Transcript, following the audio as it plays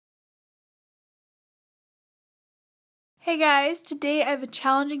Hey guys, today I have a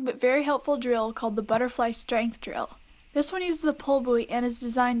challenging but very helpful drill called the Butterfly Strength Drill. This one uses a pull buoy and is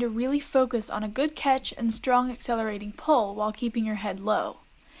designed to really focus on a good catch and strong accelerating pull while keeping your head low.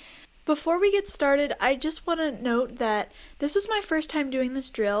 Before we get started, I just want to note that this was my first time doing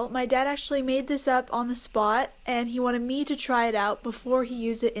this drill. My dad actually made this up on the spot and he wanted me to try it out before he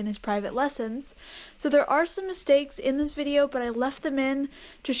used it in his private lessons. So there are some mistakes in this video, but I left them in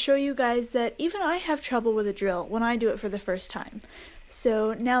to show you guys that even I have trouble with a drill when I do it for the first time.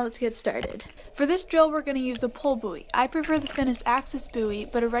 So now let's get started. For this drill we're going to use a pull buoy. I prefer the FINIS axis buoy,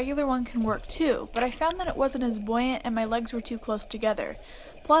 but a regular one can work too, but I found that it wasn't as buoyant and my legs were too close together.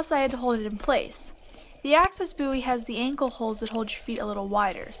 Plus I had to hold it in place. The axis buoy has the ankle holes that hold your feet a little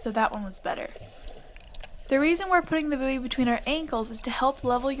wider, so that one was better. The reason we're putting the buoy between our ankles is to help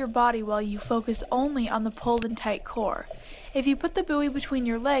level your body while you focus only on the pulled and tight core. If you put the buoy between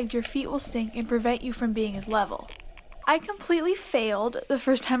your legs, your feet will sink and prevent you from being as level. I completely failed the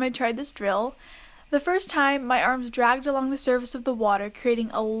first time I tried this drill. The first time, my arms dragged along the surface of the water,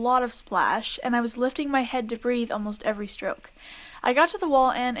 creating a lot of splash, and I was lifting my head to breathe almost every stroke. I got to the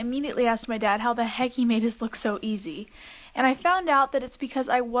wall and immediately asked my dad how the heck he made this look so easy. And I found out that it's because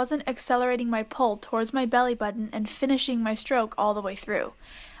I wasn't accelerating my pull towards my belly button and finishing my stroke all the way through.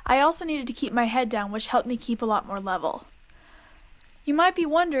 I also needed to keep my head down, which helped me keep a lot more level. You might be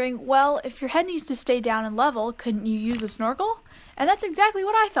wondering, well, if your head needs to stay down and level, couldn't you use a snorkel? And that's exactly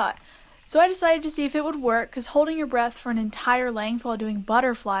what I thought. So I decided to see if it would work, because holding your breath for an entire length while doing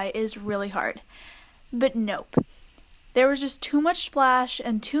butterfly is really hard. But nope. There was just too much splash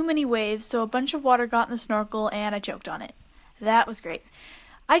and too many waves, so a bunch of water got in the snorkel and I choked on it. That was great.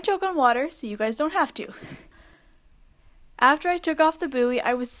 I choke on water, so you guys don't have to. After I took off the buoy,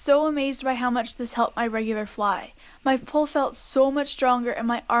 I was so amazed by how much this helped my regular fly. My pull felt so much stronger and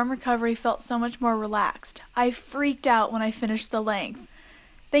my arm recovery felt so much more relaxed. I freaked out when I finished the length.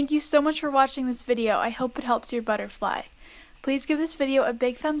 Thank you so much for watching this video. I hope it helps your butterfly. Please give this video a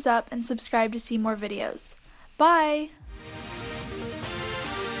big thumbs up and subscribe to see more videos. Bye!